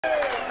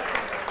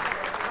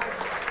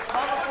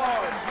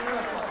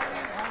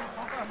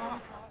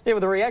Yeah,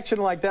 with a reaction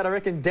like that, I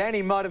reckon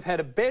Danny might have had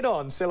a bet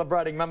on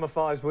celebrating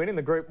Mummify's win in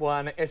the Group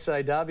 1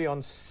 SA Derby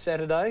on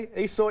Saturday.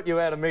 He sought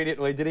you out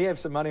immediately. Did he have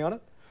some money on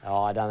it?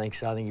 Oh, I don't think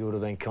so. I think he would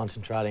have been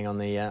concentrating on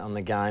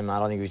the game, mate.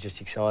 I think he was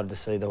just excited to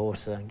see the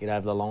horse get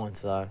over the line.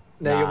 So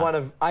now you're one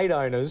of 8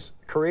 owners.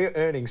 Career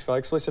earnings,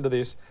 folks. Listen to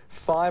this: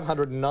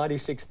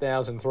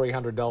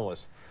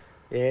 $596,300.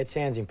 Yeah, it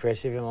sounds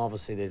impressive. And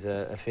obviously, there's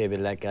a fair bit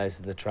of that goes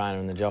to the trainer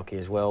and the jockey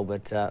as well.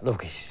 But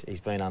look, he's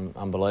been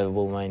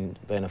unbelievable. I mean,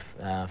 being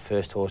a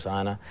first horse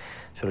owner,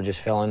 sort of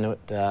just fell into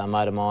it. A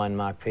mate of mine,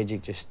 Mark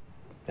Pidgick, just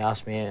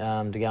asked me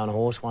to go on a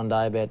horse one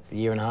day about a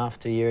year and a half,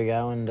 2 years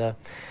ago, and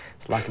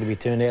it's lucky to be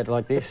turned out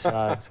like this.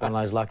 So it's one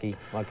of those lucky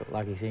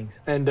things.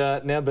 And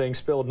now being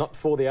spelled not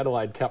for the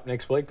Adelaide Cup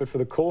next week, but for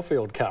the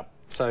Caulfield Cup.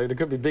 So there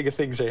could be bigger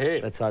things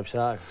ahead. Let's hope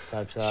so. Let's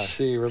hope so.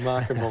 Gee,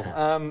 remarkable.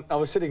 I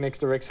was sitting next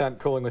to Rex Hunt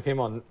calling with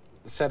him on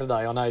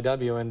Saturday on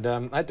AW, and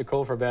I had to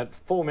call for about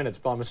 4 minutes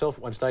by myself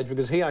at one stage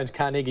because he owns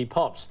Carnegie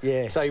Pops.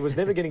 Yeah. So he was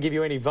never going to give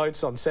you any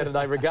votes on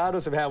Saturday,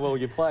 regardless of how well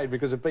you played,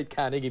 because it beat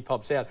Carnegie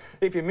Pops out.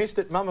 If you missed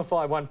it,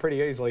 Mummify won pretty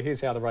easily. Here's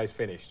how the race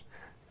finished.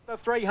 The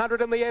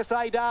 300 in the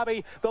SA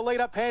Derby. The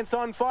leader, Pants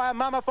on Fire.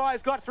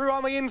 Mummify's got through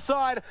on the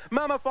inside.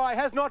 Mummify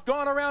has not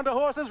gone around to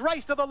horses.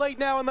 Race to the lead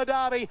now in the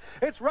Derby.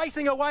 It's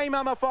racing away,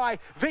 Mummify.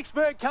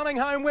 Vicksburg coming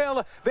home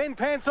well. Then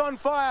Pants on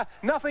Fire.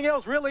 Nothing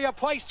else really. A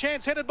place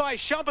chance headed by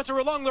Schumpeter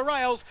along the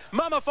rails.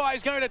 Mummify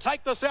is going to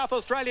take the South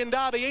Australian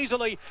Derby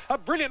easily. A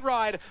brilliant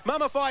ride.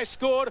 Mummify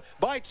scored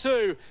by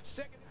 2.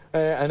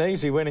 An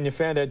easy win, and you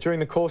found out during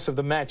the course of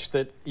the match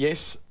that,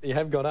 yes, you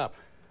have got up.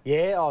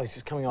 Yeah, I was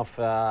just coming off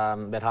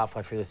about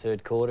halfway through the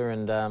third quarter,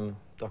 and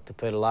Dr.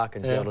 Peter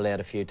Larkins yelled it out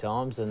a few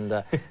times, and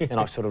then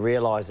I sort of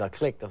realised I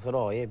clicked. I thought,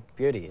 oh yeah,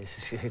 beauty,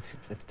 it's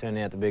turned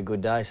out to be a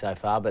good day so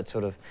far, but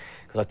sort of,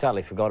 because I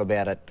totally forgot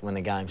about it when the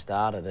game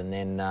started, and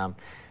then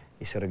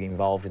he sort of got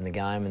involved in the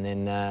game, and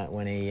then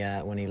when he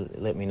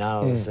let me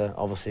know, it was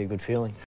obviously a good feeling.